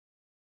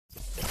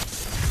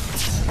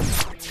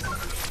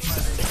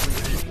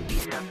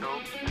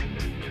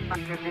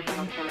Ready?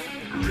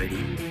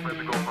 Where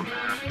we go from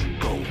there?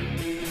 Go.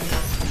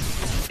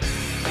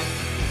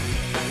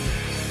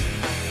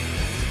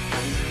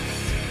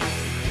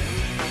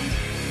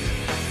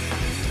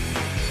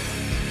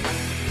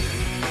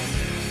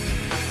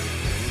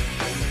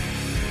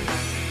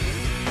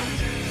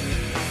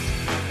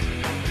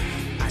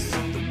 I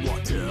see the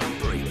water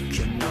break,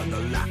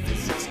 another life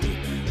is at stake.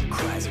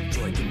 Cries of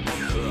joy can be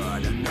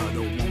heard,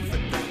 another one for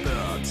the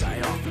birds.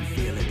 I often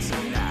feel it's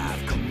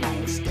alive. Come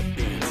on, step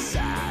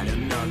inside,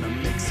 another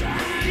mixer.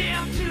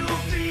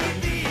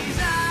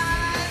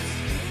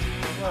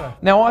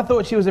 Now, I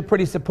thought she was a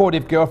pretty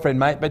supportive girlfriend,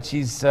 mate, but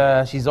she's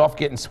off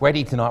getting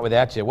sweaty tonight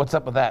without you. What's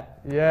up with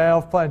that? Yeah,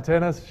 off playing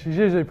tennis. She's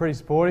usually pretty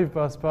supportive,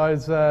 but I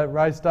suppose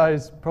race day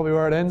is probably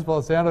where it ends by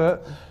the sound of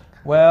it.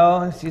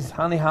 Well, she's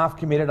only half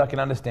committed, I can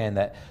understand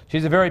that.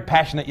 She's a very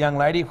passionate young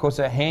lady, of course,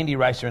 a handy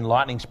racer in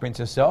lightning sprints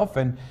herself,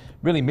 and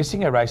really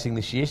missing her racing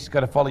this year. She's got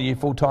to follow you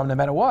full-time no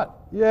matter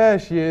what. Yeah,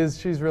 she is.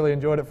 She's really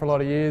enjoyed it for a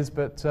lot of years,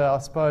 but I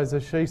suppose,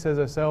 as she says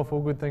herself,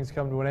 all good things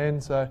come to an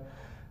end. So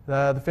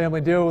the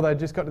family deal, they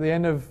just got to the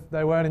end of,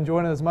 they weren't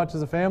enjoying it as much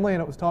as a family,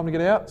 and it was time to get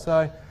out.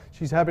 So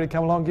she's happy to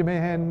come along and give me a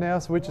hand now,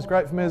 so which is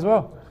great for me as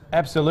well.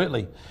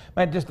 Absolutely.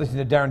 Mate, just listen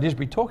to Darren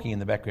Disbury talking in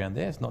the background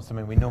there. It's not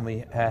something we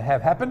normally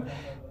have happen.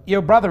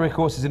 Your brother, of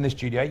course, is in the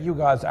studio. You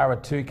guys are a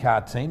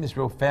two-car team, this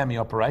real family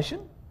operation.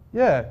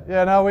 Yeah,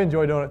 no, we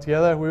enjoy doing it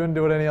together. We wouldn't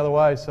do it any other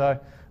way, so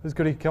it was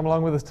good he could come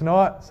along with us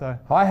tonight. So.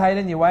 Hi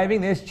Hayden, you're waving.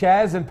 There's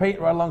Chaz and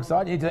Pete right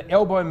alongside. You need to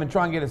elbow him and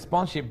try and get a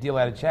sponsorship deal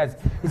out of Chaz.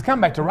 He's come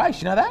back to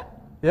race, you know that?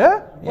 Yeah?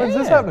 When's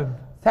this happening?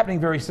 It's happening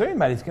very soon,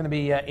 mate. It's going to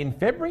be in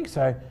February,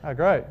 so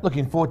great.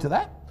 Looking forward to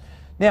that.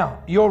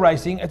 Now, you're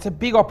racing. It's a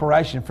big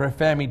operation for a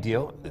family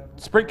deal.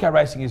 Sprint car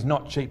racing is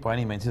not cheap by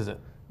any means, is it?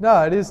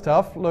 No, it is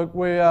tough. Look,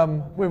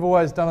 we've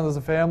always done it as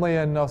a family,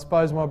 and I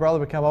suppose when my brother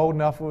became old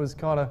enough, it was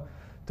kind of,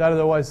 Dad had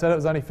always said it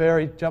was only fair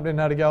he jumped in and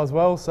had to go as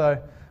well, so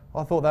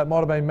I thought that might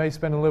have been me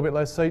spending a little bit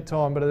less seat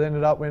time, but we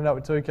ended up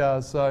with two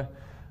cars. So,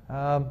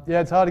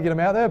 yeah, it's hard to get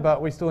them out there,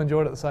 but we still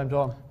enjoyed it at the same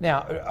time.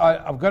 Now,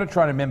 I've got to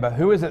try and remember,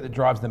 who is it that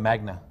drives the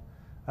Magna?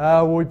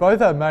 Well, we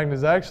both have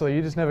Magnas, actually.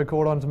 You just never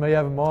caught on to me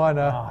having mine.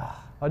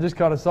 I just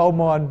kind of sold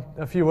mine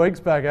a few weeks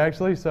back,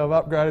 actually, so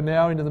I've upgraded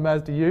now into the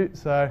Mazda Ute,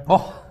 so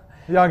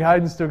young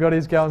Hayden's still got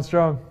his going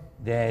strong.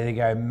 There you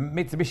go.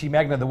 Mitsubishi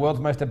Magna, the world's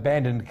most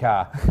abandoned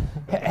car.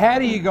 How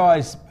do you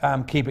guys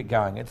keep it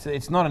going?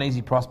 It's not an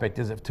easy prospect,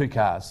 is it, two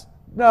cars?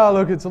 No,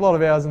 look, it's a lot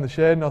of hours in the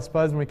shed, and I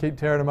suppose when we keep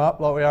tearing them up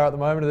like we are at the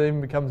moment, it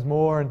even becomes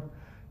more. And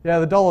yeah,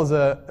 the dollars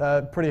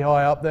are pretty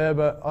high up there,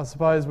 but I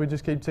suppose we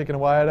just keep ticking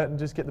away at it and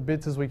just get the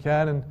bits as we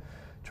can and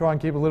try and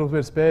keep a little bit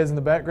of spares in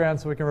the background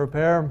so we can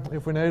repair them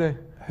if we need to.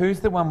 Who's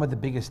the one with the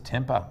biggest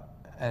temper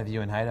out of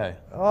you and Haydo?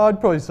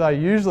 I'd probably say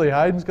usually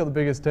Hayden's got the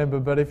biggest temper,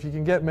 but if you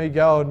can get me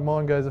going,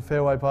 mine goes a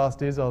fair way past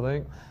his, I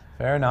think.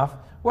 Fair enough.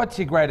 What's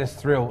your greatest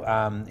thrill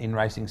in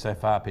racing so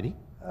far, Pitty?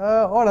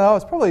 I don't know,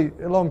 it's probably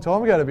a long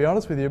time ago to be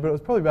honest with you, but it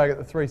was probably back at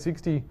the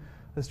 360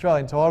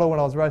 Australian title when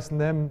I was racing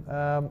them.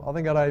 I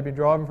think I'd only been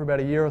driving for about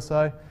a year or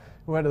so.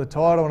 We went to the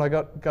title and I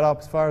got up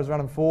as far as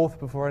running fourth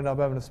before I ended up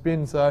having a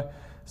spin. So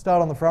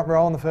started on the front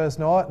row on the first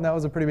night, and that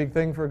was a pretty big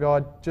thing for a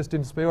guy just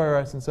into speedway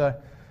racing. So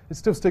it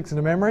still sticks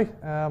into memory.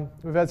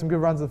 We've had some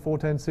good runs of the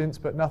 410 since,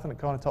 but nothing to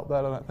kind of top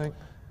that, I don't think.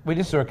 We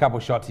just saw a couple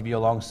of shots of you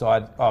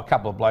alongside a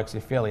couple of blokes who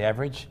are fairly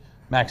average.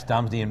 Max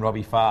Dumsney and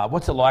Robbie Farr.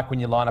 What's it like when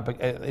you line up?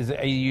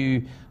 Are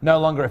you no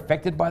longer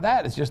affected by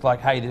that? It's just like,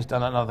 hey, just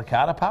done another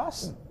car to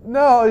pass?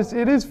 No,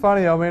 it is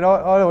funny. I mean,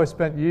 I always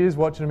spent years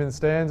watching them in the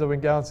stands. I've been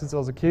going since I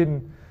was a kid,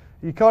 and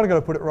you kind of got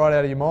to put it right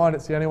out of your mind.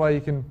 It's the only way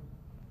you can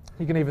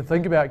even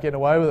think about getting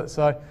away with it.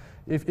 So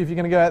if you're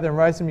going to go out there and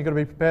race them, you've got to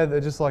be prepared. They're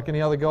just like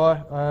any other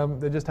guy.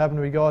 They just happen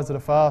to be guys that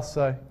are fast,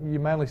 so you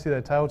mainly see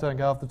their tail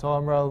tank half the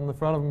time rather than the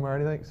front of them or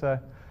anything. So.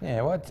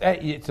 Yeah, well,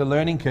 it's a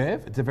learning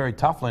curve. It's a very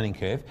tough learning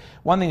curve.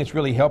 One thing that's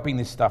really helping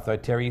this stuff, though,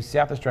 Terry, is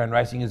South Australian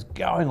racing is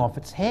going off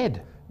its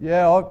head.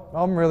 Yeah,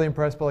 I'm really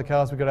impressed by the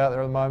cars we've got out there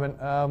at the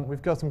moment.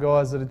 We've got some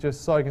guys that are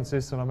just so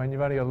consistent. I mean,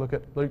 you've only got to look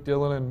at Luke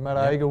Dillon and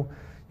Matt Eagle.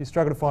 You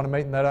struggle to find a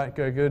meet and they don't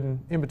go good.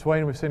 And in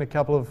between, we've seen a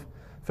couple of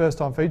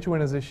first-time feature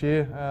winners this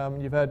year.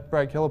 You've had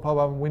Brad Keller pop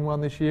up and win one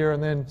this year,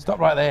 and then... Stop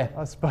right there.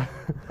 I suppose.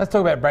 Let's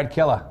talk about Brad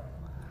Keller.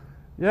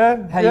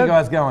 Yeah. How you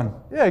guys going?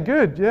 Yeah,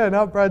 good. Yeah,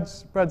 no,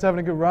 Brad's having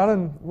a good run,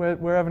 and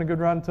we're having a good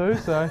run too.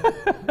 So.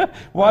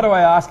 Why do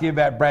I ask you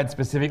about Brad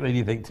specifically, do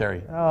you think,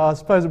 Terry? I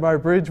suppose at Murray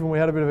Bridge when we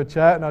had a bit of a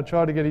chat, and I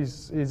tried to get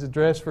his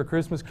address for a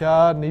Christmas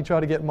card, and he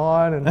tried to get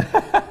mine, and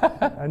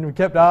and we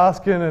kept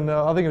asking, and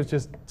I think it was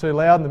just too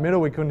loud in the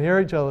middle. We couldn't hear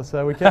each other,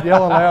 so we kept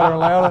yelling louder and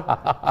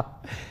louder.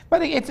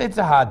 But it's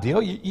a hard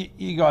deal.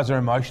 You guys are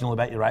emotional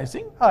about your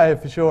racing? Oh yeah,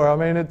 for sure. I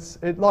mean, it's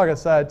like I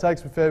say, it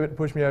takes a fair bit to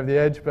push me over the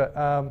edge,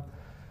 but.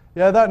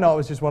 Yeah, that night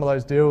was just one of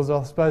those deals.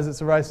 I suppose it's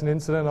a racing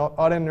incident.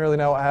 I didn't really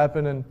know what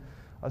happened, and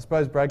I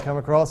suppose Brad came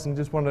across and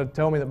just wanted to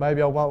tell me that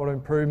maybe I might want to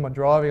improve my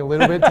driving a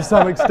little bit to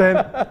some extent.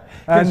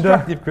 And,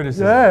 constructive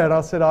criticism. Yeah, and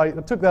I said I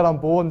took that on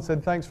board and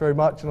said thanks very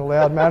much in a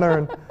loud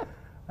manner,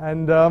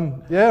 and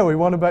yeah, we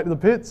wandered back to the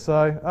pits.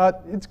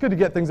 So it's good to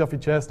get things off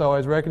your chest. I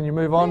always reckon you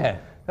move on. Yeah.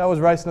 that was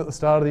racing at the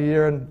start of the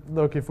year. And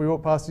look, if we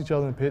walk past each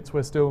other in the pits,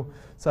 we're still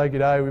say good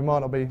day. We might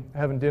not be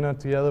having dinner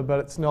together, but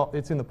it's not.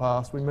 It's in the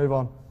past. We move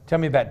on. Tell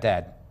me about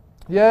Dad.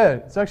 Yeah,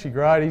 it's actually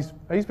great.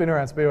 He's been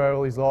around Speedway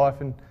all his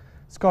life, and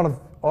it's kind of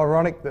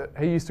ironic that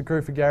he used to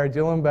crew for Gary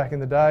Dillon back in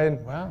the day,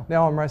 and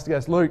now I'm racing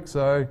against Luke.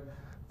 So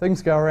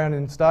things go around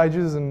in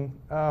stages, and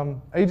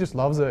he just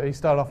loves it. He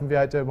started off in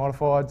V8 Dirt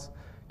Modifieds,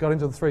 got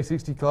into the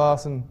 360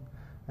 class, and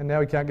now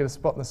he can't get a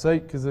spot in the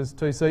seat because there's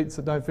 2 seats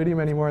that don't fit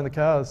him anymore in the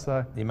cars.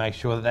 So You make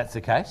sure that that's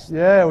the case?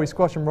 yeah, we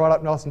squash him right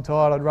up nice and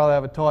tight. I'd rather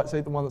have a tight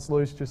seat than one that's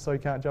loose, just so he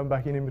can't jump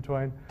back in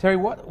between. Terry,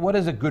 what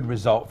is a good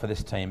result for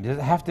this team? Does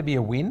it have to be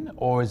a win,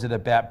 or is it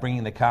about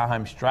bringing the car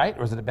home straight,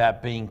 or is it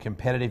about being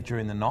competitive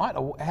during the night,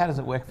 or how does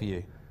it work for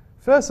you?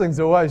 First thing's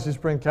always just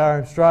bring the car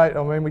home straight.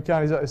 I mean, we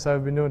can't exactly say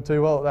we've been doing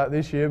too well at that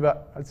this year,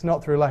 but it's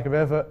not through lack of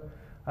effort.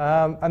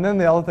 And then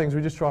the other things,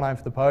 we just try and aim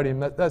for the podium.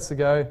 That's the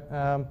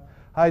go.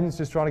 Hayden's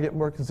just trying to get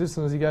more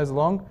consistent as he goes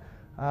along.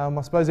 I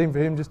suppose even for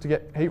him, just to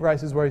get heat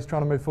races where he's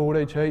trying to move forward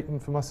each heat.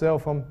 And for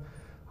myself, I'm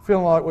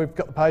feeling like we've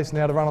got the pace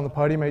now to run on the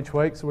podium each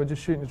week, so we're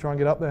just shooting to try and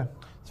get up there.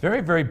 It's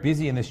very, very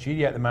busy in the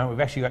studio at the moment. We've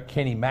actually got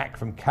Kenny Mack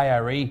from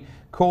KRE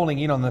calling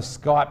in on the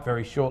Skype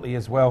very shortly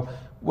as well.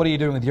 What are you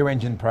doing with your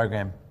engine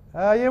program?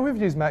 Yeah, we've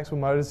used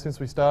Maxwell Motors since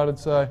we started,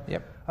 so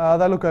Yep.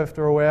 They look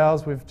after all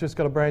ours. We've just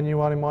got a brand new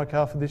one in my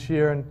car for this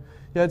year, and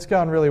yeah, it's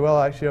going really well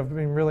actually. I've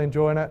been really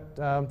enjoying it,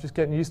 just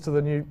getting used to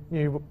the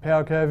new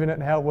power curve in it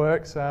and how it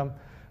works.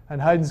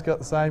 And Hayden's got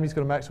the same, he's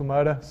got a Maxwell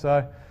motor,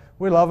 so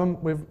we love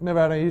them. We've never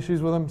had any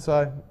issues with them,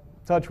 so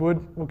touch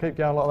wood, we'll keep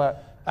going like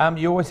that.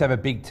 You always have a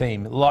big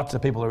team, lots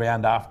of people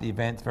around after the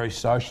events, very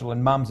social,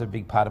 and Mum's a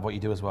big part of what you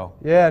do as well.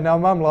 Yeah, no,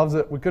 Mum loves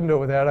it. We couldn't do it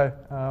without her.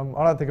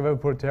 I don't think I've ever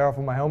put a tear off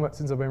on my helmet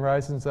since I've been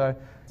racing, so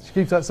she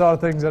keeps that side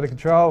of things under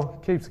control,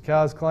 keeps the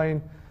cars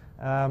clean.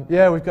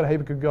 Yeah, we've got a heap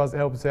of good guys to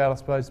help us out, I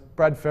suppose.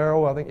 Brad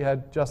Farrell, I think you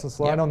had Justin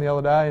Sloan on the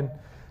other day, and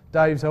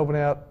Dave's helping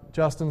out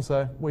Justin,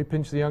 so we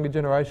pinch the younger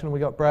generation. We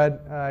got Brad,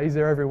 he's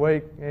there every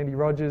week, Andy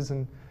Rogers,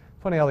 and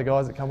plenty of other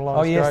guys that come along.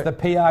 Oh it's yes, great.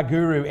 the PR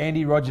guru,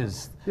 Andy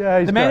Rogers. Yeah,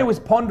 he's the man great. who was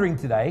pondering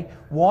today,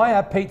 why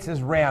are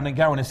pizzas round and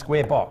go in a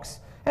square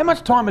box? How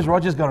much time has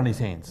Rogers got on his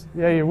hands?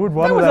 Yeah, you would That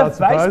wonder was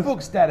that, a I suppose.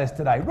 Facebook status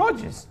today.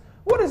 Rogers,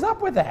 what is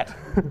up with that?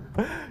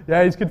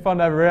 Yeah, he's good fun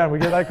to have around. We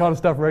get that kind of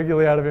stuff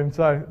regularly out of him,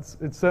 so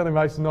it certainly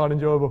makes the night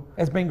enjoyable.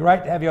 It's been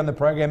great to have you on the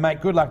program, mate.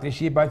 Good luck this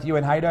year, both you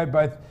and Haydo,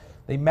 both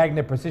the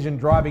Magna Precision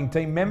Driving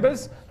team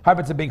members. Hope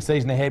it's a big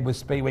season ahead with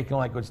Speed Week and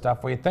all that good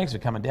stuff for you. Thanks for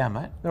coming down,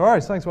 mate. No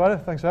worries. Thanks, Wader.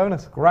 Thanks for having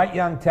us. Great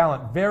young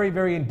talent. Very,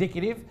 very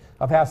indicative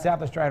of how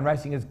South Australian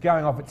racing is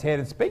going off its head.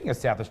 And speaking of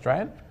South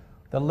Australian,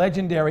 the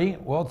legendary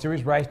World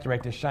Series race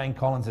director Shane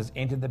Collins has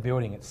entered the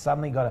building. It's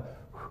suddenly got a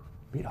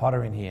bit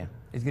hotter in here.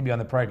 He's going to be on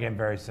the program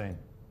very soon.